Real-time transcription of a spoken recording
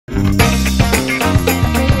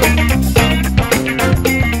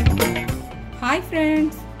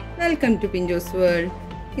Welcome to പിഞ്ചോസ് world.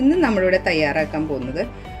 ഇന്ന് നമ്മളിവിടെ തയ്യാറാക്കാൻ പോകുന്നത്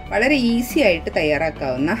വളരെ ഈസി ആയിട്ട്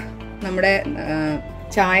തയ്യാറാക്കാവുന്ന നമ്മുടെ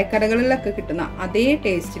ചായക്കടകളിലൊക്കെ കിട്ടുന്ന അതേ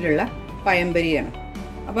ടേസ്റ്റിലുള്ള പഴംപൊരിയാണ്.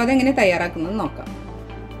 അപ്പോൾ അതെങ്ങനെ തയ്യാറാക്കുന്നത് നോക്കാം.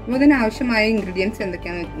 അപ്പോൾ ഇതിനാവശ്യമായ ഇൻഗ്രീഡിയൻസ്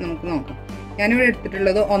എന്തൊക്കെയാണെന്ന് നമുക്ക് നോക്കാം. ഞാനിവിടെ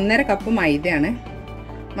എടുത്തിട്ടുള്ളത് 1.5 കപ്പ് മൈദയാണ്.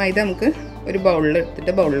 മൈദ നമുക്ക് ഒരു ബൗളിൽ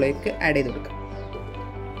എടുത്തിട്ട് ബൗളിലേക്ക് ആഡ് ചെയ്ത് കൊടുക്കാം.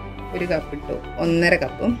 1 കപ്പ് ഇട്ടു. 1.5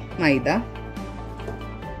 കപ്പ് മൈദ,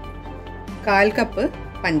 1/4 കപ്പ്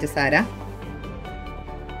പഞ്ചസാര,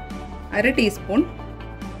 1/2 ടീസ്പൂൺ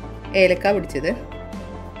ഏലക്ക പൊടിച്ചത്,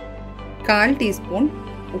 1/4 ടീസ്പൂൺ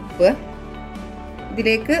ഉപ്പ്.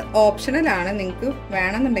 ഇതിലേക്ക് ഓപ്ഷണലാണ്, നിങ്ങൾക്ക്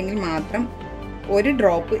വേണമെന്നുണ്ടെങ്കിൽ മാത്രം 1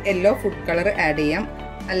 drop yellow food colour add ചെയ്യാം,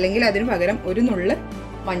 അല്ലെങ്കിൽ അതിന് പകരം 1 നുള്ള്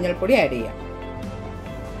മഞ്ഞൾപ്പൊടി ആഡ് ചെയ്യാം.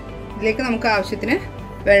 ഇതിലേക്ക് നമുക്ക് ആവശ്യത്തിന്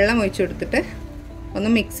വെള്ളം ഒഴിച്ചു കൊടുത്തിട്ട്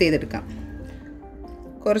ഒന്ന് മിക്സ് ചെയ്തെടുക്കാം.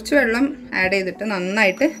 കുറച്ച് വെള്ളം ആഡ് ചെയ്തിട്ട്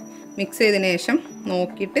നന്നായിട്ട് മിക്സ് ചെയ്തതിന് ശേഷം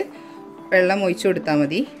നോക്കിയിട്ട് വെള്ളം ഒഴിച്ചു കൊടുത്താൽ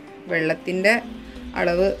മതി. വെള്ളത്തിൻ്റെ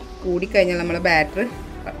അളവ് കൂടിക്കഴിഞ്ഞാൽ നമ്മുടെ ബാറ്റർ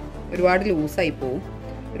ഒരുപാട് ലൂസായി പോവും.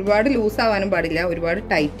 ഒരുപാട് ലൂസാവാനും പാടില്ല, ഒരുപാട്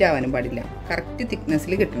ടൈറ്റ് ആവാനും പാടില്ല. കറക്റ്റ്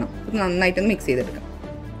തിക്നെസ്സിൽ കിട്ടണം. ഇത് നന്നായിട്ടൊന്ന് മിക്സ് ചെയ്തെടുക്കാം.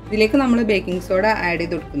 ഇതിലേക്ക് നമ്മൾ ബേക്കിംഗ് സോഡ ആഡ്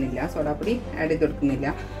ചെയ്ത് കൊടുക്കുന്നില്ല, സോഡാപ്പൊടി ആഡ് ചെയ്ത് കൊടുക്കുന്നില്ല.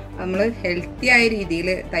 നമ്മൾ ഹെൽത്തി ആയ രീതിയിൽ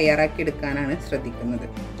തയ്യാറാക്കി എടുക്കാനാണ് ശ്രദ്ധിക്കുന്നത്.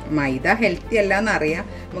 മൈദ ഹെൽത്തി അല്ല എന്നറിയാം.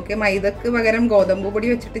 നമുക്ക് മൈദക്ക് പകരം ഗോതമ്പ് പൊടി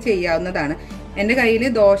വെച്ചിട്ട് ചെയ്യാവുന്നതാണ്. എൻ്റെ കയ്യിൽ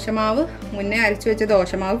ദോശമാവ് മുന്നേ അരച്ച് വെച്ച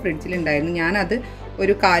ദോശമാവ് ഫ്രിഡ്ജിലുണ്ടായിരുന്നു. ഞാനത്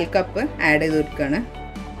ഒരു 1/4 കപ്പ് ആഡ് ചെയ്ത് കൊടുക്കുകയാണ്.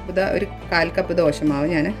 ഇത് ഒരു 1/4 കപ്പ് ദോശമാവ്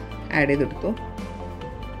ഞാൻ ആഡ് ചെയ്ത് കൊടുത്തു.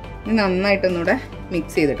 ഇനി നന്നായിട്ടൊന്നുകൂടെ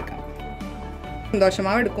മിക്സ് ചെയ്തെടുക്കാം.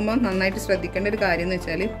 ദോശമാവ് എടുക്കുമ്പോൾ നന്നായിട്ട് ശ്രദ്ധിക്കേണ്ട ഒരു കാര്യം എന്ന്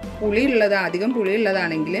വെച്ചാൽ പുളിയുള്ളത്, അധികം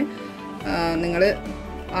പുളിയുള്ളതാണെങ്കിൽ നിങ്ങൾ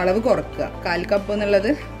അളവ് കുറക്കുക. 1/4 കപ്പ് എന്നുള്ളത്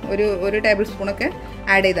ഒരു ടേബിൾ സ്പൂണൊക്കെ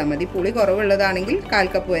ആഡ് ചെയ്താൽ മതി. പുളി കുറവുള്ളതാണെങ്കിൽ 1/4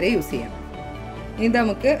 കപ്പ് വരെ യൂസ് ചെയ്യാം. ഇനി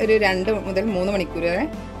നമുക്ക് ഒരു 2 മുതൽ 3 മണിക്കൂർ വരെ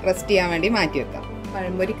റെസ്റ്റ് ചെയ്യാൻ വേണ്ടി മാറ്റി വെക്കാം.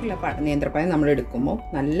 പഴംപൊരിക്കുള്ള നേന്ത്രപ്പഴം നമ്മൾ എടുക്കുമ്പോൾ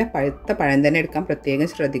നല്ല പഴുത്ത പഴം തന്നെ എടുക്കാൻ പ്രത്യേകം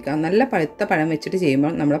ശ്രദ്ധിക്കാം. നല്ല പഴുത്ത പഴം വെച്ചിട്ട്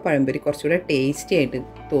ചെയ്യുമ്പോൾ നമ്മളെ പഴംപൊരി കുറച്ചുകൂടെ ടേസ്റ്റി ആയിട്ട്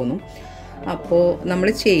തോന്നും. അപ്പോൾ നമ്മൾ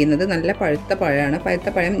ചെയ്യുന്നത് നല്ല പഴുത്ത പഴമാണ്. പഴുത്ത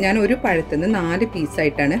പഴം ഞാൻ ഒരു പഴത്തിൽ നിന്ന് 4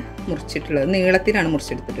 പീസായിട്ടാണ് മുറിച്ചിട്ടുള്ളത്. നീളത്തിലാണ്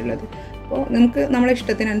മുറിച്ചെടുത്തിട്ടുള്ളത്. അപ്പോൾ നമുക്ക് നമ്മളെ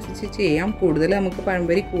ഇഷ്ടത്തിനനുസരിച്ച് ചെയ്യാം. കൂടുതൽ നമുക്ക്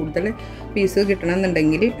പഴംപൊരി കൂടുതൽ പീസ്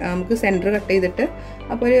കിട്ടണമെന്നുണ്ടെങ്കിൽ നമുക്ക് സെൻറ്റർ കട്ട് ചെയ്തിട്ട്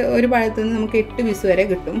അപ്പോൾ ഒരു പഴത്തിൽ നിന്ന് നമുക്ക് 8 പീസ് വരെ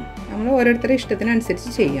കിട്ടും. നമ്മൾ ഓരോരുത്തരുടെ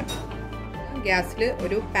ഇഷ്ടത്തിനനുസരിച്ച് ചെയ്യാം. ഗ്യാസിൽ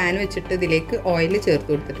ഒരു പാൻ വെച്ചിട്ട് ഇതിലേക്ക് ഓയിൽ ചേർത്ത്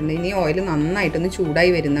കൊടുത്തിട്ടുണ്ട്. ഇനി ഓയിൽ നന്നായിട്ടൊന്ന്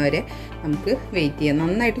ചൂടായി വരുന്നവരെ നമുക്ക് വെയിറ്റ് ചെയ്യാം.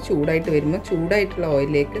 നന്നായിട്ട് ചൂടായിട്ട് വരുമ്പോൾ ചൂടായിട്ടുള്ള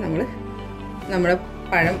ഓയിലിലേക്ക് നമ്മുടെ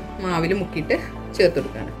പഴം മാവിൽ മുക്കിയിട്ട് ചേർത്ത്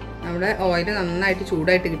കൊടുക്കുകയാണ്. നമ്മുടെ ഓയിൽ നന്നായിട്ട്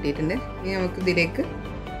ചൂടായിട്ട് കിട്ടിയിട്ടുണ്ട്. ഇനി നമുക്ക് ഇതിലേക്ക്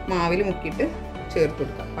മാവിൽ മുക്കിയിട്ട് ചേർത്ത്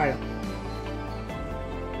കൊടുക്കാം പഴം.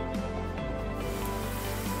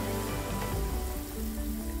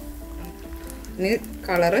 ഇനി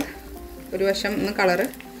കളറ് ഒരു വശം ഒന്ന് കളറ്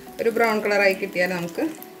ഒരു ബ്രൗൺ കളറായി കിട്ടിയാൽ നമുക്ക്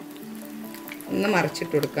ഒന്ന്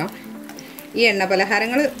മറിച്ചിട്ട് കൊടുക്കാം. ഈ എണ്ണ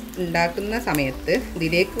പലഹാരങ്ങൾ ഉണ്ടാക്കുന്ന സമയത്ത്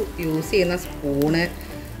ഇതിലേക്ക് യൂസ് ചെയ്യുന്ന സ്പൂണ്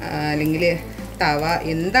അല്ലെങ്കിൽ തവ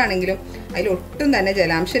എന്താണെങ്കിലും അതിലൊട്ടും തന്നെ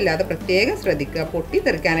ജലാംശം ഇല്ലാതെ പ്രത്യേകം ശ്രദ്ധിക്കുക.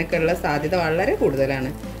 പൊട്ടിത്തെറിക്കാനൊക്കെ ഉള്ള സാധ്യത വളരെ കൂടുതലാണ്.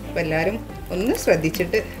 അപ്പോൾ എല്ലാവരും ഒന്ന്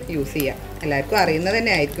ശ്രദ്ധിച്ചിട്ട് യൂസ് ചെയ്യുക. എല്ലാവർക്കും അറിയുന്നത്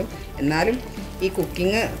തന്നെ ആയിരിക്കും, എന്നാലും ഈ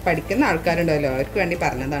കുക്കിംഗ് പഠിക്കുന്ന ആൾക്കാരുണ്ടല്ലോ, അവർക്ക് വേണ്ടി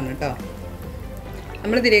പറഞ്ഞതാണ് കേട്ടോ.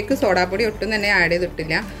 നമ്മളിതിലേക്ക് സോഡാപ്പൊടി ഒട്ടും തന്നെ ആഡ്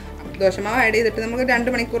ചെയ്തിട്ടില്ല. ദോശമാവ് ആഡ് ചെയ്തിട്ട് നമുക്ക്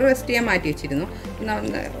 2 മണിക്കൂർ റെസ്റ്റ് ചെയ്യാൻ മാറ്റി വെച്ചിരുന്നു.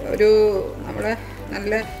 നമ്മൾ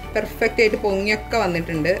നല്ല പെർഫെക്റ്റ് ആയിട്ട് പൊങ്ങിയൊക്കെ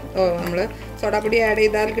വന്നിട്ടുണ്ട്. നമ്മൾ സോഡാപ്പൊടി ആഡ്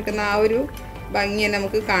ചെയ്താൽ കിട്ടുന്ന ആ ഒരു ഭംഗി തന്നെ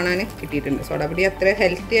നമുക്ക് കാണാൻ കിട്ടിയിട്ടുണ്ട്. സോഡാപ്പൊടി അത്ര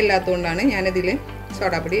ഹെൽത്തി അല്ലാത്തതുകൊണ്ടാണ് ഞാനിതിൽ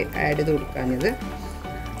സോഡാപ്പൊടി ആഡ് ചെയ്ത് കൊടുക്കാഞ്ഞത്.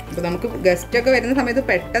 അപ്പോൾ നമുക്ക് ഗസ്റ്റൊക്കെ വരുന്ന സമയത്ത്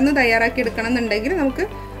പെട്ടെന്ന് തയ്യാറാക്കി എടുക്കണം എന്നുണ്ടെങ്കിൽ നമുക്ക്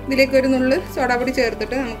ഇതിലേക്ക് ഒരു നുള്ള് സോഡാപ്പൊടി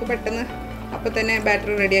ചേർത്തിട്ട് നമുക്ക് പെട്ടെന്ന് അപ്പോൾ തന്നെ ബാറ്റർ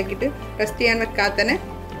റെഡിയാക്കിയിട്ട് റെസ്റ്റ് ചെയ്യാൻ വെക്കാതെ തന്നെ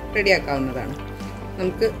റെഡിയാക്കാവുന്നതാണ്.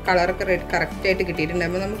 നമുക്ക് കളറൊക്കെ കറക്റ്റായിട്ട്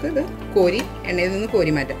കിട്ടിയിട്ടുണ്ടാകുമ്പോൾ നമുക്ക് ഇത് എണ്ണയിൽ നിന്ന്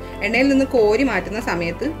കോരി മാറ്റാം. എണ്ണയിൽ നിന്ന് കോരി മാറ്റുന്ന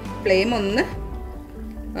സമയത്ത് ഫ്ലെയിം ഒന്ന്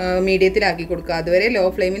മീഡിയത്തിലാക്കി കൊടുക്കുക. അതുവരെ ലോ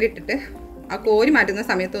ഫ്ലെയിമിൽ ഇട്ടിട്ട് ആ കോരി മാറ്റുന്ന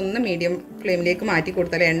സമയത്ത് ഒന്ന് മീഡിയം ഫ്ലെയിമിലേക്ക് മാറ്റി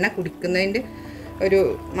കൊടുത്താൽ എണ്ണ കുടിക്കുന്നതിൻ്റെ ഒരു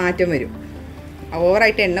മാറ്റം വരും.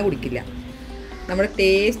 ഓവറായിട്ട് എണ്ണ കുടിക്കില്ല. നമ്മുടെ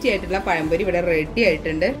ടേസ്റ്റി ആയിട്ടുള്ള പഴംപൊരി ഇവിടെ റെഡി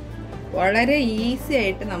ആയിട്ടുണ്ട്. വളരെ ഈസി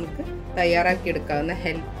ആയിട്ട് നമുക്ക് തയ്യാറാക്കി എടുക്കാവുന്ന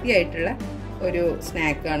ഹെൽത്തി ആയിട്ടുള്ള ഒരു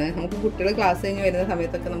സ്നാക്കാണ്. നമുക്ക് കുട്ടികൾ ക്ലാസ് കഴിഞ്ഞ് വരുന്ന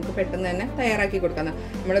സമയത്തൊക്കെ നമുക്ക് പെട്ടെന്ന് തന്നെ തയ്യാറാക്കി കൊടുക്കാം.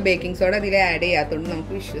 നമ്മൾ ബേക്കിംഗ് സോഡ അതിൽ ആഡ് ചെയ്യാത്തതുകൊണ്ട്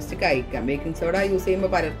നമുക്ക് വിശ്വസിച്ച് കഴിക്കാം. ബേക്കിംഗ് സോഡ യൂസ്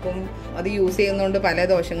ചെയ്യുമ്പോൾ പലർക്കും അത് യൂസ് ചെയ്യുന്നതുകൊണ്ട് പല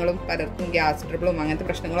ദോഷങ്ങളും, പലർക്കും ഗ്യാസ് ട്രബിളും അങ്ങനത്തെ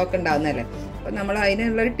പ്രശ്നങ്ങളൊക്കെ ഉണ്ടാകുന്നതല്ലേ. അപ്പോൾ നമ്മൾ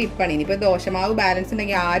അതിനുള്ളൊരു ടിപ്പാണ്. ഇനിയിപ്പോൾ ദോശമാവ് ബാലൻസ്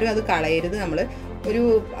ഉണ്ടെങ്കിൽ ആരും അത് കളയരുത്. നമ്മൾ ഒരു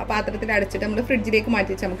പാത്രത്തിൽ അടച്ചിട്ട് നമ്മൾ ഫ്രിഡ്ജിലേക്ക്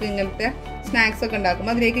മാറ്റി വെച്ചാൽ നമുക്ക് ഇങ്ങനത്തെ സ്നാക്സ് ഒക്കെ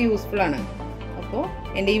ഉണ്ടാക്കുമ്പോൾ അതിലേക്ക് യൂസ്ഫുള്ളാണ്. അപ്പോൾ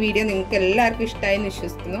എൻ്റെ ഈ വീഡിയോ നിങ്ങൾക്ക് എല്ലാവർക്കും ഇഷ്ടമായെന്ന്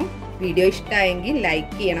വിശ്വസിക്കുന്നു. വീഡിയോ ഇഷ്ടമായെങ്കിൽ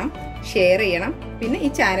ലൈക്ക് ചെയ്യണം, ഷെയർ ചെയ്യണം. പിന്നെ ഈ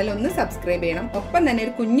ചാനൽ ഒന്ന് സബ്സ്ക്രൈബ് ചെയ്യണം. ഒപ്പം തന്നെ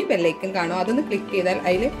ഒരു കുഞ്ഞു ബെല്ലൈക്കൺ കാണും, അതൊന്ന് ക്ലിക്ക് ചെയ്താൽ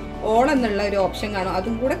അതിൽ ഓൾ എന്നുള്ള ഒരു ഓപ്ഷൻ കാണും,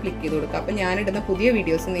 അതും കൂടെ ക്ലിക്ക് ചെയ്ത് കൊടുക്കുക. അപ്പോൾ ഞാനിടുന്ന പുതിയ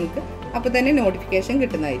വീഡിയോസ് നിങ്ങൾക്ക് അപ്പോൾ തന്നെ നോട്ടിഫിക്കേഷൻ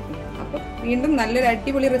കിട്ടുന്നതായിരിക്കും. അപ്പോൾ വീണ്ടും നല്ലൊരു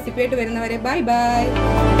അടിപൊളി റെസിപ്പി ആയിട്ട് വരുന്നവരെ ബൈ ബൈ.